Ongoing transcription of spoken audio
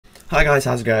Hi guys,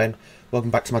 how's it going?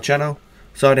 Welcome back to my channel.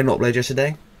 Sorry I didn't upload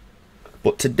yesterday,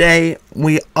 but today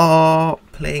we are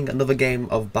playing another game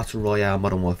of Battle Royale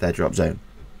Modern Warfare Drop Zone.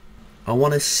 I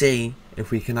want to see if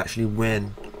we can actually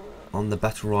win on the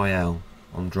Battle Royale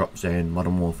on Drop Zone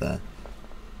Modern Warfare.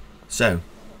 So,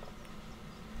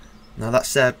 now that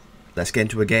said, let's get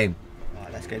into a game.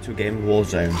 Right, let's get into a game of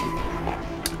Warzone.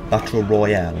 Battle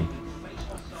Royale.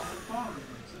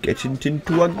 Getting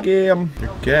into a game.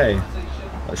 Okay.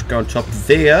 Let's go on top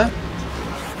there.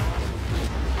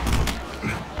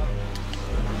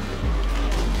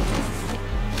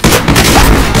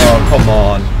 Oh, come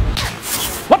on.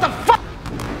 What the fuck?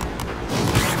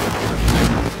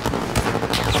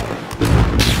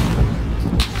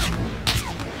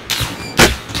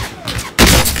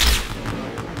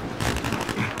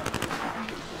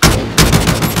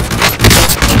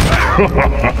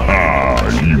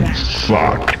 You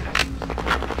suck.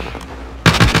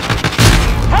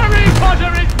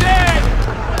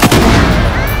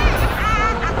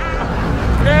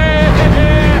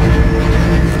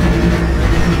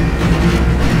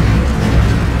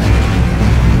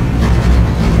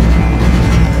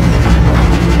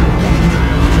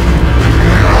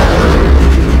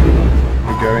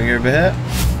 Over here.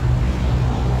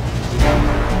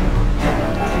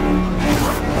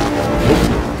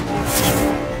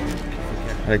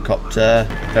 Helicopter.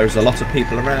 There's a lot of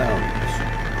people around.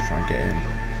 Let's try and get in.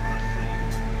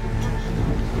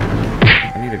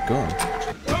 I need a gun.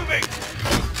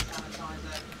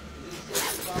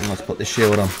 Let's put the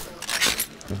shield on.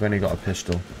 I've only got a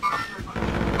pistol.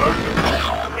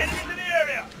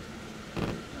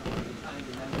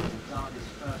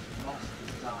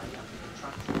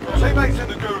 Teammates in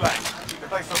the gulag. If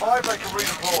they survive, they can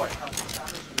redeploy.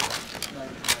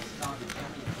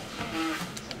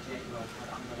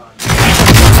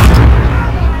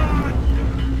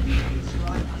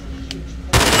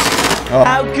 Oh.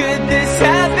 How could this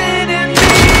happen to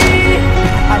me?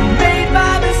 I made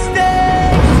my mistakes.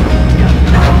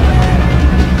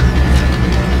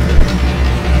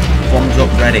 Bombs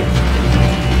up, ready.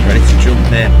 Ready to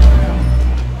jump in.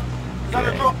 Set a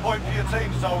drop point for your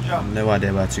team, soldier. No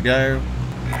idea where to go.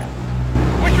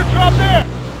 We should drop there.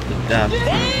 Damn.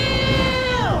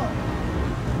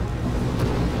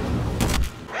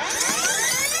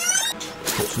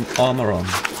 Put some armor on.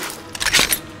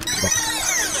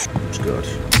 It's good.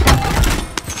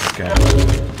 Okay.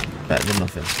 Better than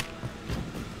nothing.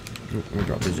 Ooh, we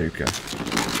got bazooka.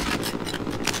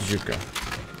 Bazooka.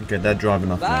 Okay, they're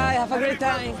driving off now. Bye, have a great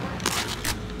time.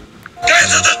 Get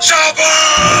to the chopper!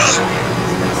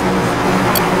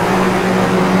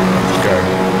 Let's go.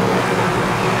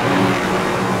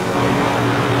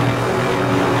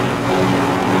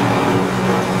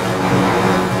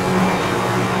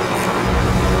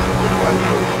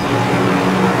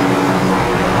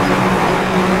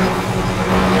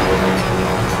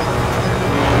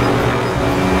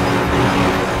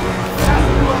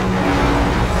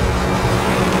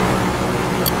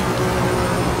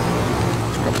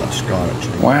 Scar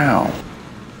actually. Wow.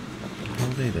 What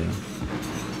are they doing?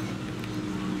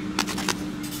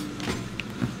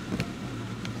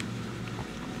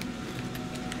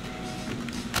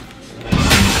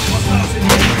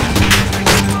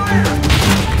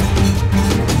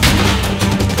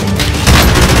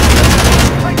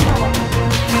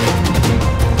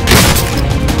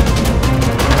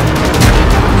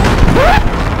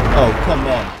 Oh, come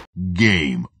on.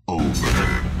 Game over.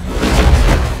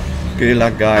 Good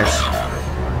luck, guys.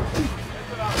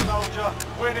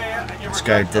 Let's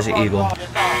go, Desert Eagle.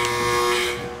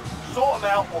 Sort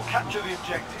them out or capture the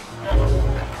objective.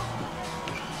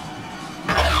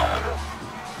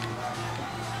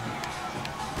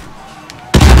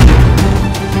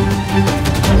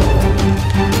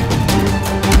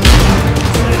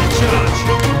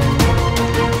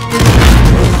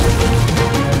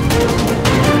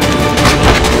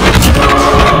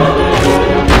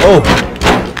 Oh!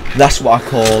 That's what I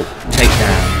call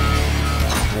takedown.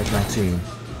 There's my team.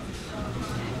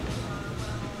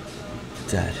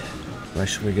 Dead. Where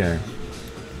should we go?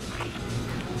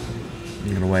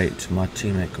 I'm gonna wait till my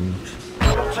teammate comes.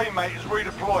 Your teammate is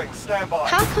redeploying. Stand by.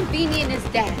 How convenient is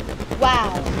that?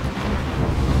 Wow.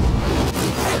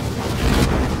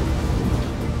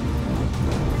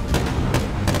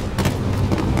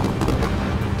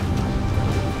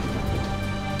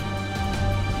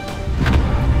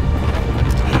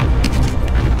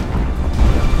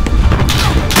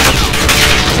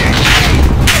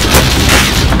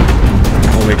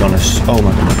 Oh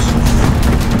my goodness.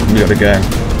 We gotta go.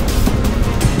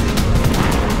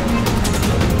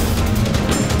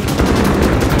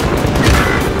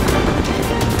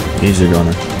 Easy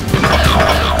gunner.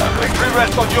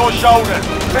 rests on your shoulders.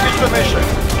 Finish the mission.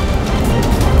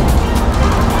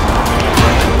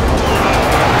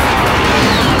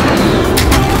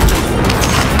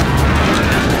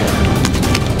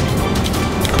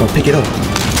 Come on, pick it up.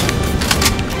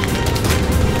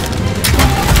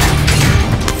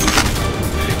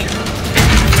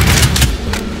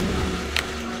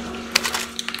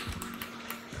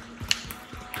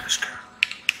 Let's go.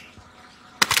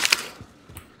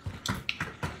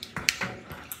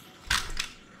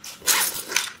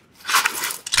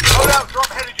 Loadout drop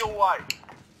headed your way.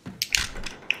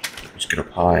 Just get up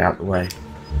high out the way.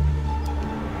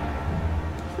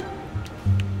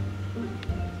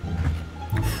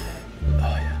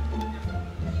 Oh yeah.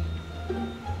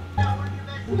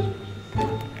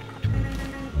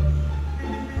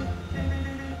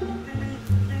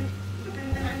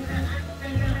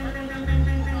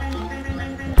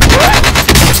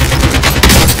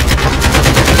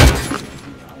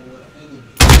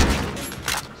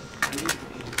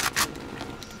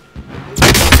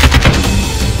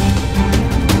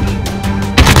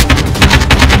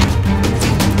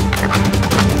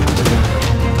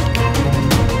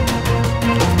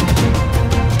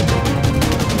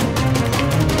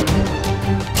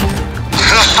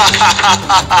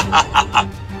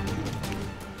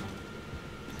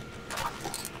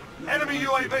 Enemy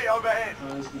UAV overhead.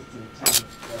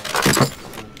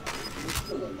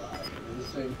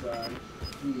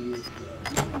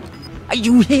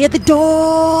 You hear the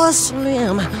door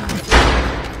slam.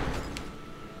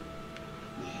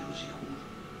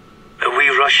 Are we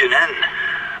rushing in?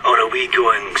 Or are we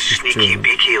going sneaky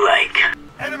beaky like?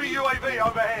 Enemy UAV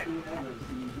overhead.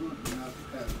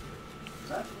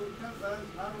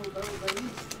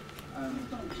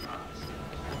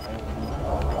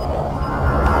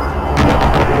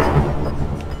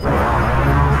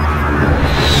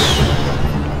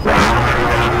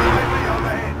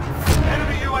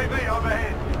 Enemy UAV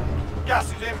overhead. Gas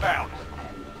is inbound.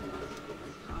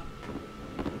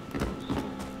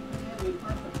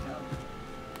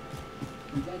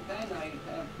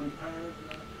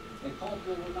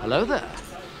 Hello there.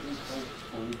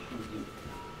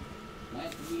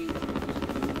 You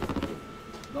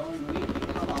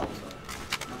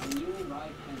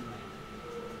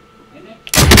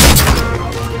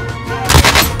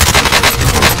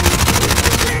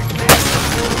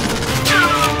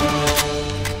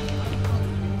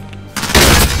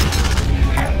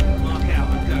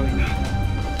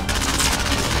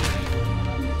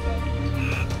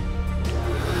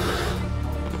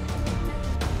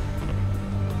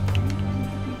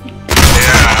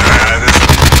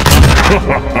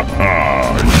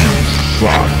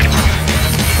suck.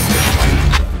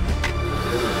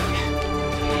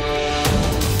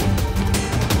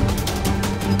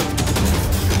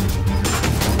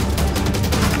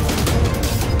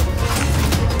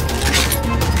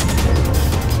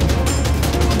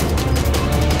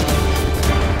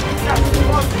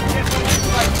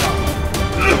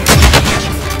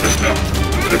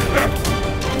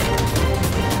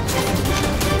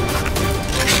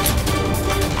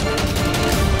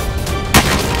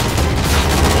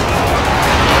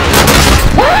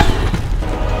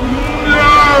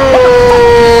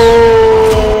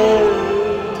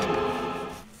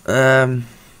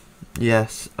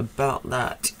 Yes, about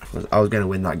that. I was going to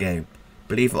win that game.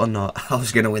 Believe it or not, I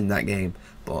was going to win that game.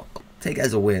 But I'll take it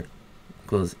as a win.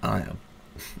 Because I am.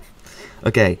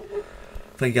 Okay.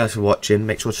 Thank you guys for watching.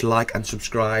 Make sure to like and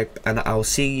subscribe. And I'll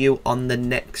see you on the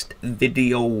next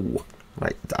video.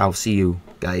 Right, I'll see you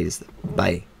guys.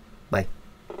 Bye. Bye.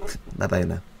 Bye-bye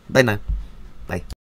now. Bye now. Bye.